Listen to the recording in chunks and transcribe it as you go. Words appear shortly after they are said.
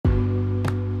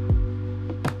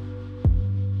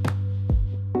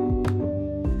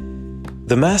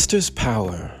The Master's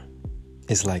power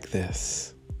is like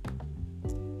this.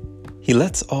 He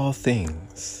lets all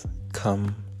things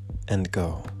come and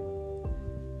go,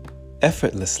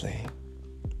 effortlessly,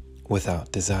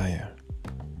 without desire.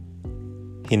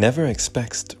 He never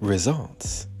expects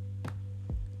results.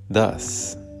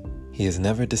 Thus, he is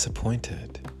never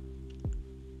disappointed.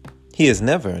 He is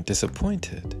never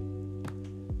disappointed.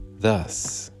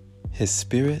 Thus, his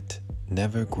spirit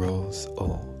never grows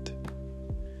old.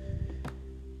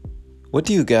 What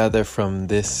do you gather from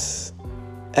this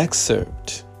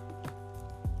excerpt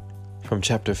from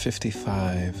chapter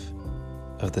 55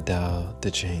 of the Tao Te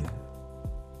Ching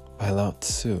by Lao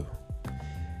Tzu?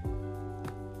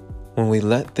 When we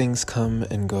let things come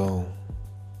and go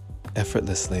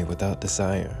effortlessly without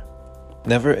desire,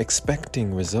 never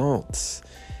expecting results,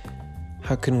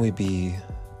 how can we be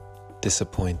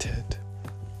disappointed?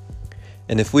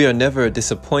 And if we are never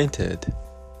disappointed,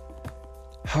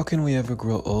 how can we ever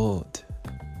grow old?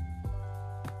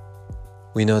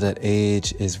 We know that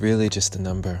age is really just a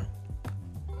number.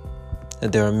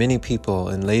 And there are many people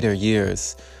in later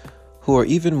years who are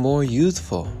even more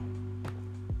youthful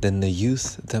than the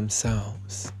youth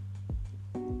themselves.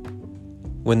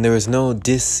 When there is no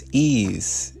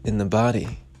dis-ease in the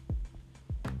body,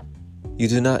 you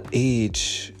do not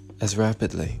age as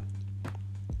rapidly.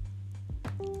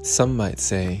 Some might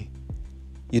say,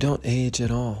 you don't age at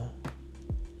all.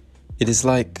 It is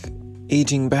like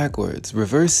aging backwards,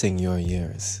 reversing your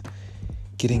years,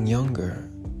 getting younger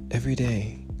every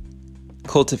day,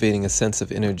 cultivating a sense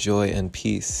of inner joy and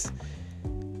peace.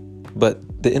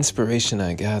 But the inspiration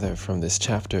I gather from this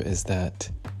chapter is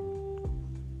that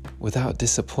without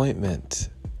disappointment,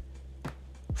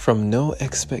 from no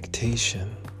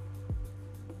expectation,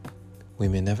 we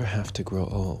may never have to grow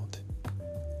old.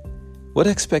 What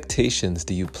expectations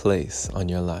do you place on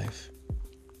your life?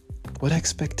 What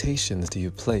expectations do you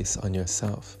place on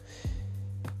yourself?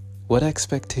 What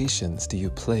expectations do you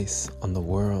place on the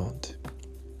world?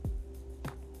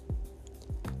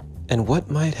 And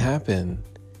what might happen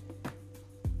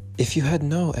if you had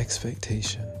no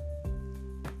expectation?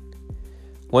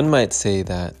 One might say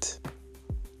that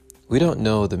we don't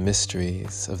know the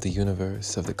mysteries of the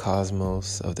universe, of the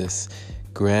cosmos, of this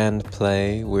grand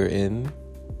play we're in.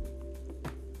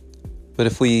 But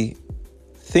if we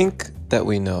think that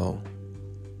we know,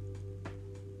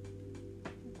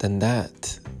 then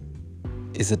that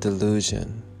is a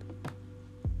delusion.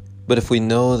 But if we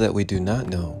know that we do not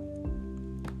know,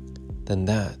 then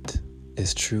that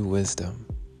is true wisdom.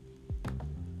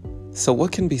 So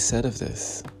what can be said of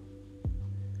this?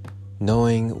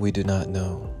 Knowing we do not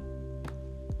know,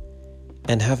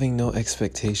 and having no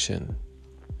expectation,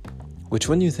 which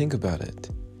when you think about it,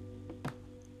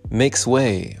 makes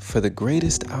way for the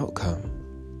greatest outcome.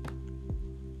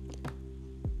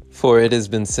 For it has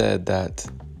been said that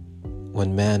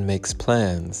when man makes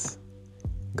plans,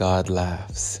 God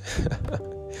laughs.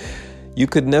 You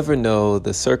could never know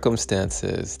the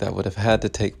circumstances that would have had to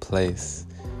take place,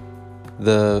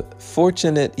 the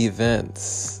fortunate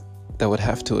events that would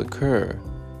have to occur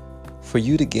for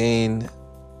you to gain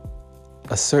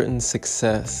a certain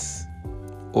success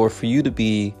or for you to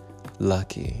be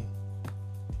lucky.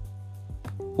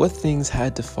 What things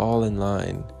had to fall in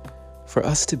line for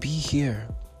us to be here?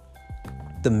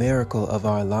 The miracle of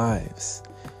our lives,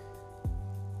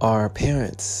 our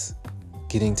parents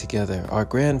getting together, our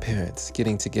grandparents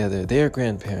getting together, their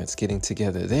grandparents getting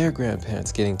together, their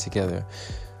grandparents getting together.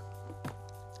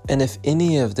 And if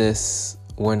any of this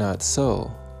were not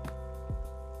so,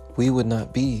 we would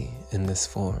not be in this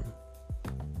form.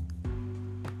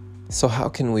 So how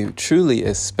can we truly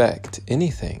expect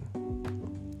anything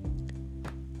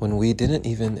when we didn't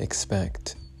even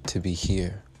expect to be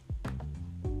here?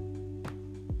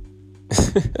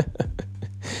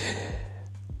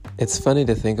 It's funny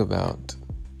to think about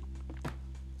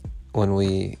when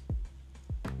we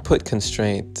put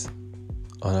constraint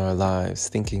on our lives,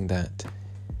 thinking that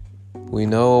we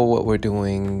know what we're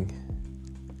doing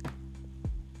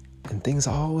and things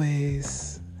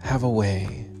always have a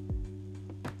way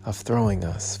of throwing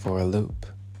us for a loop.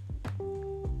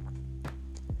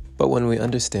 But when we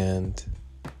understand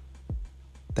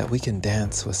that we can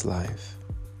dance with life,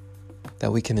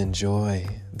 that we can enjoy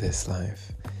this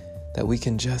life, that we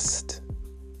can just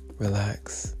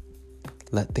relax,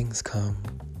 let things come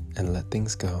and let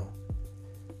things go.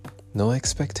 No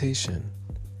expectation,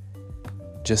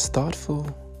 just thoughtful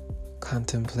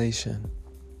contemplation,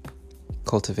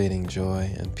 cultivating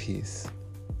joy and peace.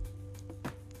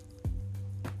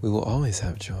 We will always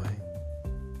have joy.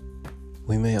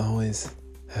 We may always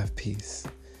have peace.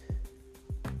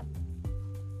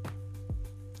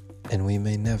 And we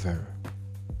may never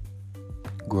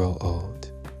grow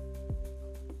old.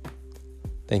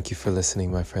 Thank you for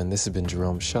listening, my friend. This has been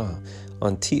Jerome Shaw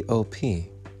on TOP,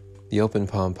 the Open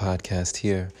Palm Podcast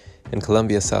here in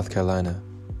Columbia, South Carolina.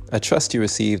 I trust you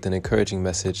received an encouraging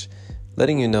message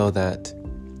letting you know that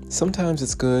sometimes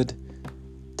it's good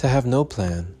to have no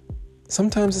plan.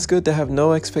 Sometimes it's good to have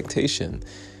no expectation.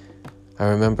 I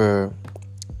remember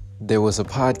there was a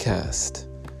podcast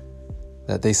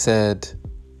that they said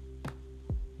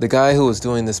the guy who was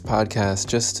doing this podcast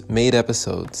just made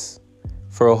episodes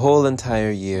for a whole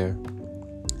entire year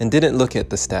and didn't look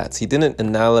at the stats. He didn't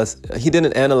analyze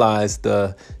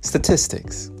the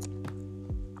statistics.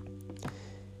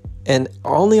 And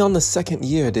only on the second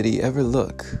year did he ever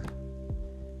look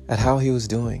at how he was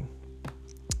doing.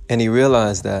 And he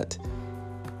realized that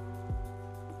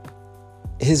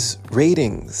his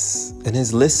ratings and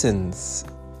his listens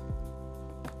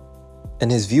and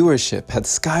his viewership had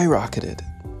skyrocketed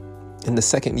in the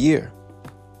second year,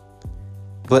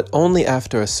 but only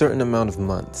after a certain amount of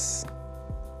months.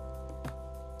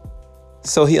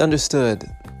 So he understood,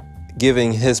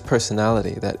 giving his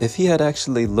personality, that if he had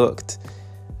actually looked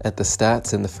at the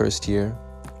stats in the first year,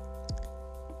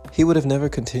 he would have never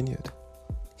continued.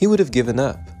 He would have given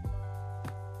up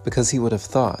because he would have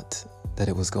thought that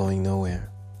it was going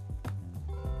nowhere.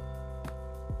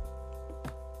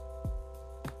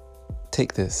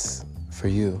 Take this for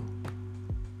you.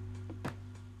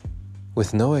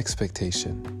 With no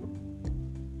expectation,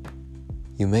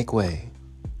 you make way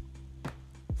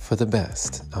for the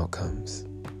best outcomes.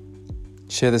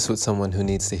 Share this with someone who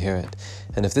needs to hear it.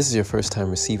 And if this is your first time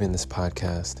receiving this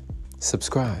podcast,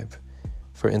 subscribe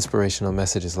for inspirational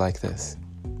messages like this.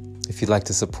 If you'd like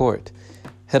to support,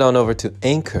 head on over to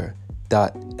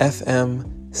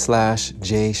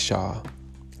anchor.fm/jshaw.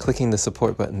 Clicking the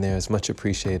support button there is much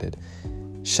appreciated.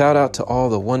 Shout out to all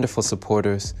the wonderful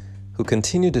supporters who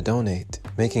continue to donate,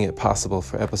 making it possible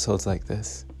for episodes like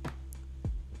this.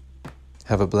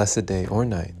 Have a blessed day or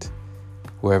night,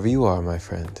 wherever you are, my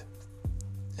friend.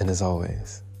 And as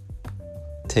always,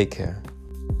 take care.